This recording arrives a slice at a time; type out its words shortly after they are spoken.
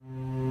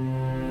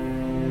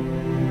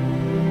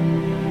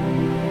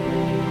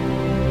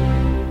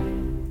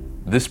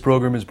This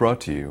program is brought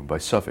to you by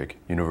Suffolk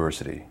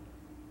University.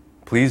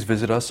 Please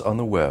visit us on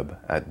the web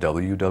at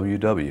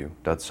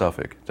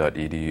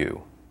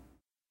www.suffolk.edu.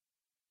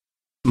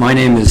 My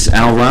name is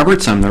Al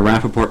Roberts. I'm the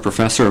Rappaport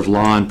Professor of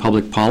Law and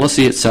Public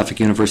Policy at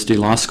Suffolk University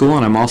Law School,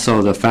 and I'm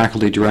also the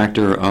Faculty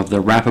Director of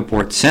the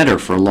Rappaport Center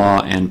for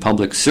Law and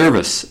Public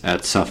Service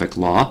at Suffolk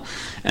Law.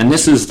 And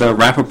this is the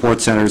Rappaport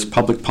Center's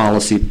Public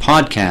Policy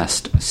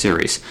Podcast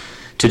series.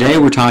 Today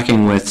we're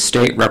talking with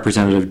State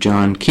Representative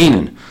John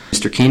Keenan.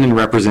 Mr. Keenan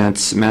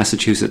represents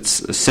Massachusetts'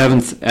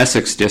 7th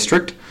Essex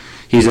District.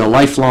 He's a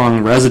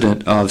lifelong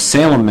resident of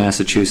Salem,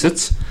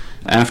 Massachusetts.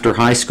 After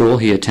high school,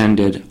 he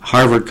attended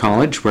Harvard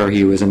College, where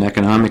he was an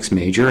economics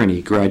major, and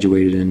he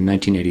graduated in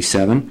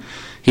 1987.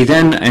 He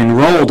then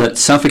enrolled at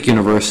Suffolk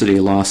University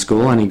Law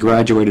School, and he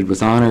graduated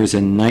with honors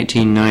in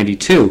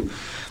 1992.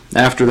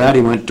 After that,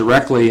 he went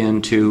directly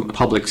into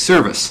public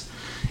service.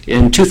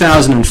 In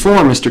 2004,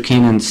 Mr.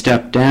 Keenan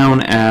stepped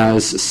down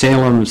as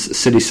Salem's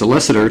city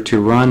solicitor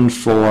to run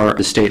for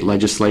the state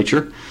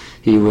legislature.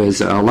 He was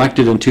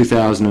elected in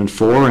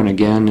 2004 and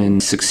again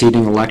in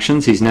succeeding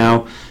elections. He's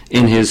now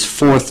in his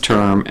 4th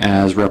term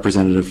as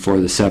representative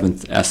for the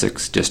 7th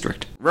Essex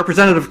District.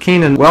 Representative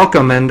Keenan,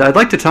 welcome, and I'd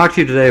like to talk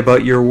to you today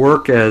about your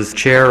work as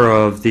chair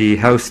of the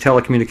House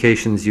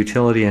Telecommunications,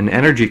 Utility, and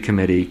Energy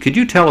Committee. Could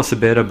you tell us a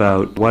bit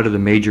about what are the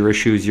major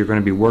issues you're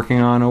going to be working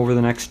on over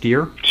the next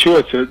year?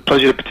 Sure, it's a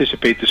pleasure to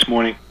participate this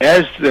morning.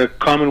 As the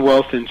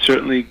Commonwealth and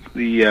certainly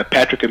the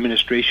Patrick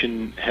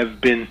administration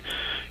have been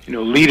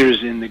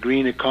leaders in the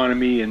green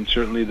economy and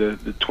certainly the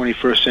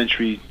 21st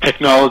century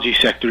technology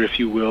sector, if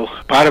you will.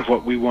 Part of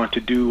what we want to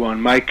do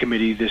on my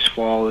committee this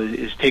fall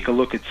is take a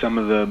look at some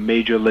of the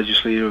major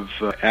legislative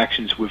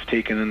actions we've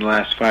taken in the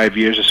last 5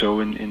 years or so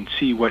and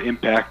see what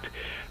impact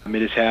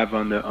it has had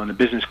on the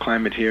business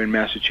climate here in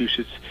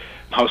Massachusetts,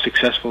 how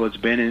successful it's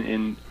been,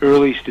 and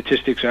early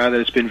statistics are that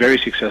it's been very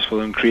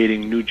successful in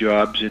creating new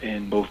jobs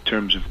in both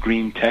terms of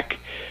green tech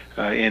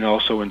and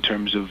also in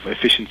terms of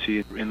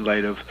efficiency in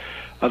light of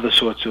other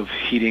sorts of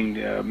heating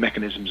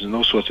mechanisms and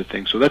those sorts of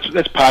things. So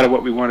that's part of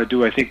what we want to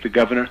do. I think the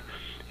governor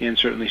and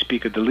certainly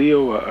Speaker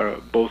DeLeo are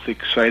both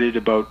excited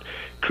about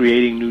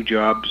creating new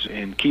jobs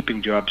and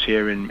keeping jobs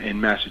here in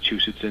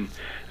Massachusetts, and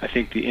I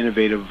think the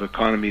innovative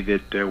economy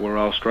that we're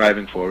all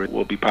striving for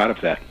will be part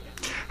of that.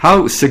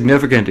 How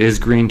significant is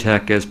green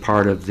tech as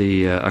part of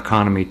the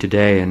economy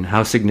today, and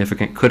how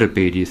significant could it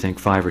be, do you think,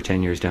 5 or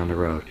 10 years down the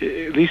road?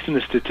 At least in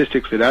the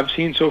statistics that I've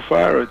seen so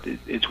far,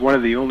 it's one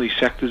of the only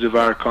sectors of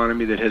our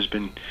economy that has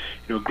been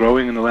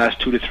growing in the last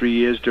 2 to 3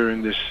 years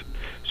during this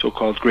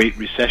so-called Great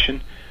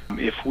Recession.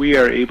 If we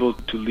are able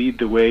to lead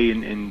the way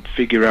and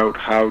figure out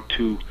how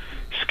to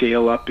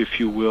scale up, if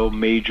you will,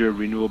 major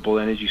renewable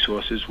energy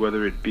sources,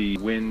 whether it be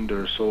wind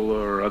or solar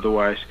or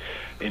otherwise,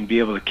 and be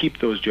able to keep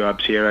those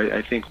jobs here,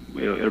 I think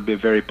it'll be a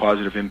very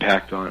positive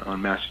impact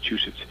on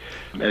Massachusetts.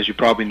 As you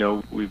probably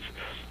know, we've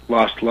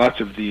lost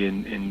lots of the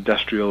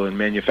industrial and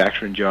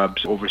manufacturing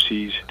jobs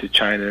overseas to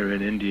China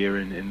and India,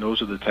 and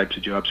those are the types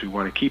of jobs we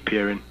want to keep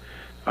here. And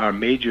our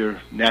major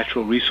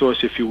natural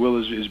resource, if you will,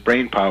 is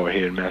brain power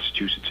here in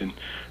Massachusetts, and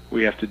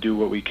we have to do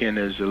what we can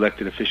as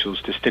elected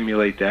officials to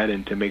stimulate that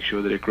and to make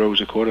sure that it grows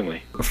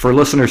accordingly. For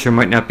listeners who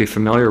might not be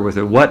familiar with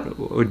it,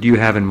 what do you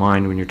have in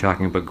mind when you're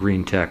talking about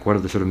green tech? What are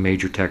the sort of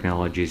major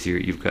technologies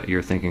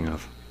you're thinking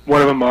of?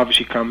 One of them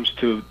obviously comes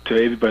to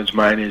everybody's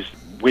mind is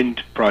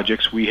wind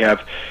projects. We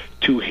have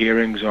 2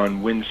 hearings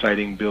on wind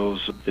siting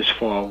bills this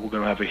fall. We're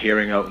going to have a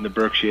hearing out in the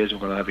Berkshires. We're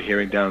going to have a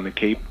hearing down in the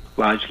Cape,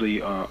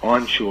 largely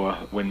onshore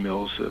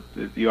windmills.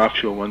 The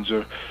offshore ones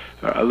are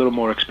a little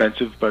more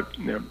expensive, but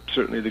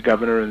certainly the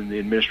governor and the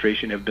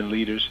administration have been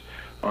leaders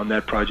on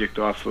that project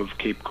off of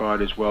Cape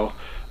Cod as well.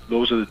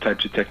 Those are the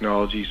types of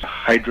technologies.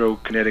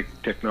 Hydrokinetic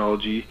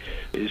technology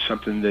is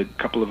something that a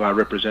couple of our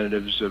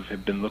representatives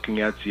have been looking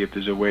at, see if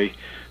there's a way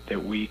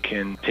that we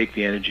can take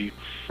the energy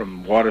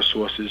from water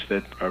sources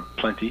that are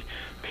plenty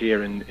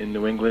here in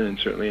New England and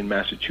certainly in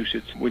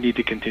Massachusetts. We need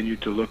to continue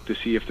to look to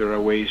see if there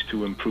are ways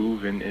to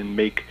improve and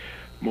make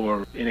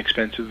more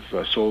inexpensive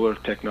solar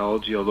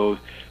technology, although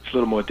it's a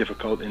little more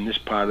difficult in this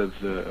part of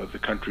the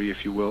country,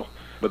 if you will.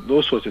 But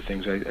those sorts of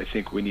things I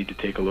think we need to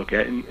take a look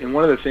at. And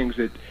one of the things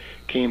that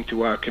came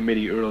to our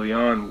committee early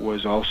on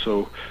was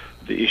also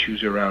the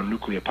issues around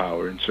nuclear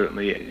power, and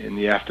certainly in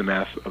the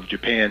aftermath of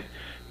Japan,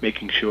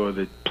 making sure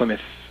that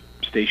Plymouth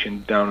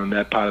Station down in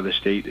that part of the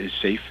state is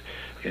safe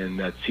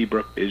and that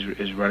Seabrook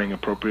is running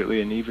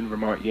appropriately, and even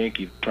Vermont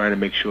Yankee, trying to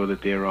make sure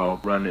that they're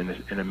all run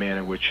in a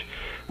manner which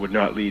would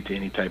not lead to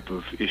any type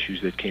of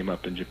issues that came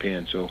up in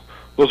Japan. So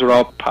those are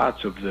all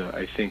parts of the,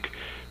 I think,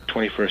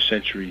 21st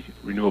century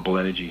renewable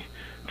energy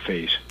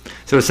phase.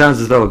 So it sounds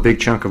as though a big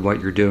chunk of what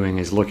you're doing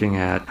is looking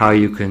at how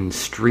you can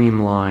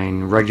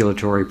streamline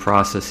regulatory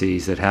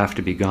processes that have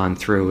to be gone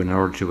through in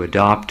order to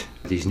adopt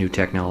these new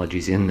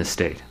technologies in the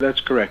state.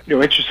 That's correct.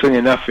 Interestingly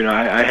enough,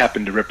 I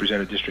happen to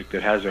represent a district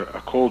that has a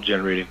coal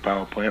generating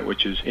power plant,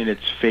 which is in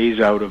its phase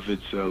out of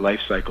its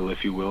life cycle,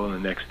 if you will, in the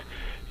next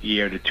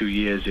year to 2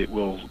 years it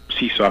will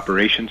cease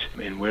operations,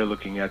 and we're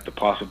looking at the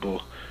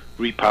possible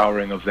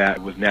repowering of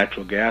that with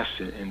natural gas,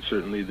 and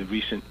certainly the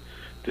recent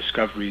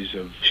discoveries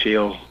of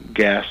shale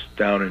gas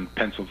down in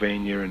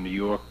Pennsylvania and New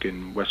York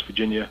and West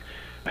Virginia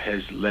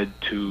has led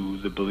to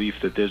the belief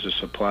that there's a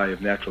supply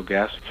of natural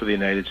gas for the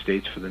United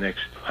States for the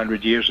next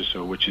 100 years or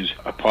so, which is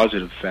a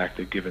positive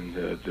factor given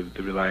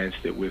the reliance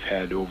that we've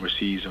had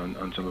overseas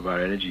on some of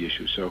our energy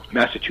issues. So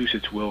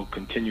Massachusetts will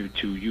continue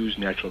to use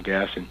natural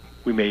gas, and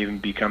we may even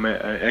become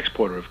an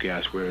exporter of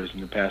gas, whereas in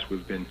the past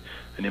we've been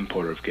an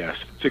importer of gas.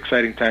 It's an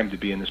exciting time to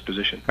be in this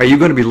position. Are you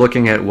going to be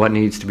looking at what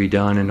needs to be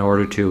done in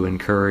order to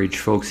encourage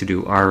folks who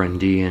do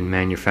R&D and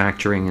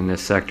manufacturing in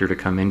this sector to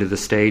come into the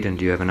state? And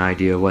do you have an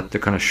idea what the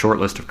kind of short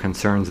list of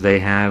concerns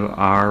they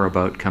are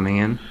about coming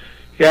in?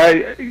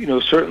 Yeah,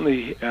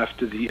 certainly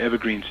after the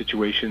Evergreen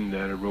situation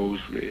that arose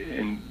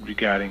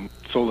regarding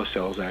solar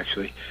cells,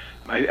 actually,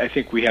 I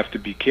think we have to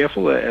be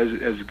careful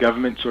as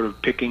government sort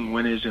of picking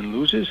winners and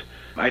losers.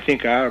 I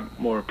think our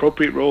more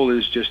appropriate role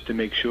is just to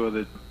make sure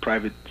that the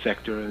private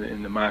sector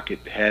in the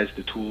market has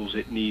the tools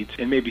it needs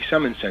and maybe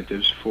some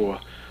incentives for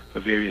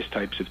various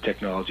types of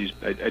technologies.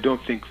 I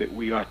don't think that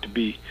we ought to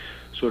be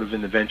sort of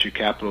in the venture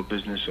capital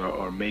business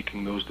or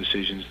making those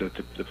decisions that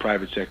the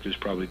private sector is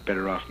probably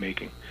better off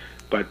making.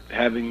 But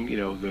having,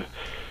 the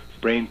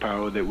brain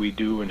power that we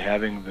do and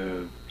having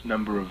the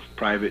number of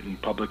private and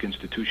public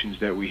institutions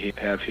that we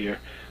have here,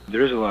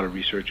 there is a lot of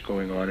research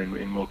going on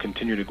and will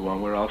continue to go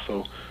on. We're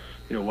also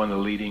one of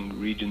the leading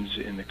regions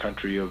in the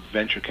country of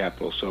venture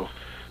capital. So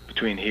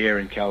between here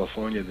and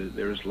California,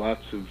 there is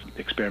lots of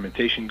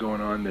experimentation going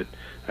on that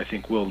I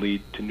think will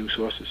lead to new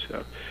sources.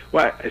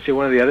 I'd say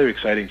one of the other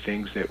exciting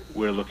things that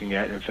we're looking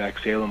at, in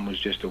fact, Salem was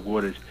just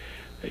awarded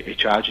a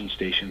charging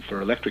station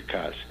for electric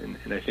cars, and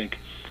I think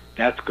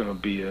that's going to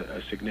be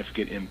a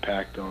significant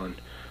impact on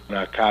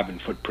our carbon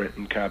footprint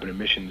and carbon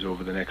emissions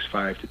over the next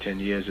 5 to 10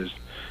 years as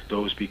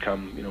those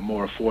become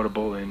more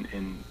affordable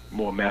and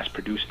more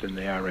mass-produced than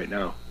they are right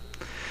now.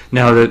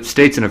 Now, the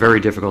state's in a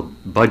very difficult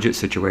budget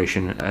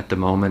situation at the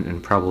moment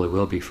and probably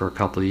will be for a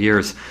couple of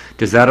years.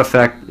 Does that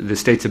affect the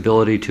state's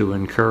ability to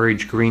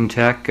encourage green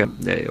tech,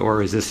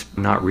 or is this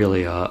not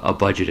really a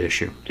budget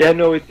issue? Yeah,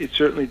 no, it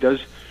certainly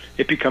does.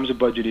 It becomes a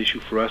budget issue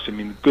for us. I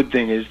mean, the good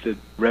thing is that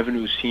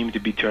revenues seem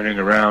to be turning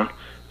around.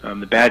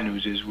 The bad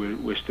news is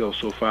we're still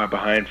so far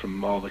behind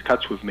from all the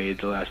cuts we've made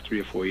the last 3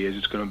 or 4 years.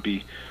 It's going to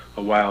be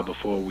a while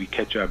before we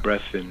catch our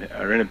breath and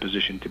are in a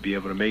position to be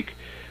able to make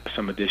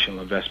some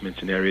additional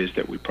investments in areas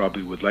that we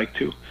probably would like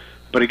to.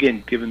 But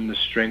again, given the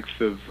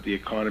strength of the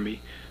economy,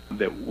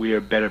 that we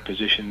are better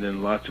positioned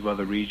than lots of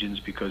other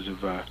regions because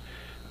of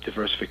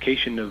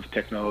diversification of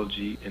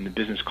technology and the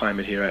business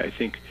climate here, I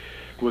think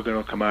we're going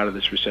to come out of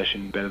this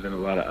recession better than a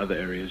lot of other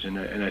areas. And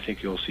I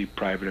think you'll see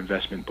private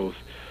investment both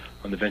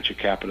on the venture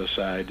capital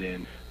side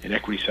and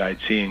equity side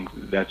seeing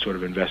that sort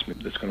of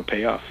investment that's going to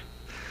pay off.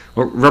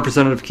 Well,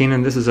 Representative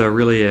Keenan, this is a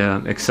really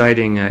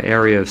exciting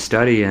area of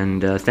study,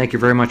 and thank you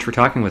very much for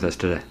talking with us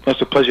today. Well,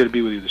 it's a pleasure to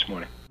be with you this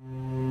morning.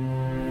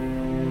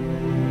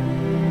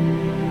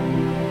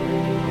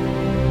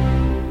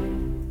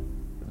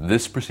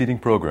 This preceding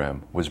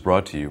program was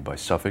brought to you by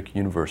Suffolk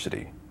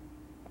University.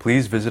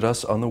 Please visit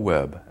us on the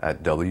web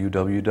at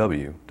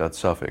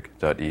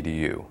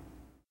www.suffolk.edu.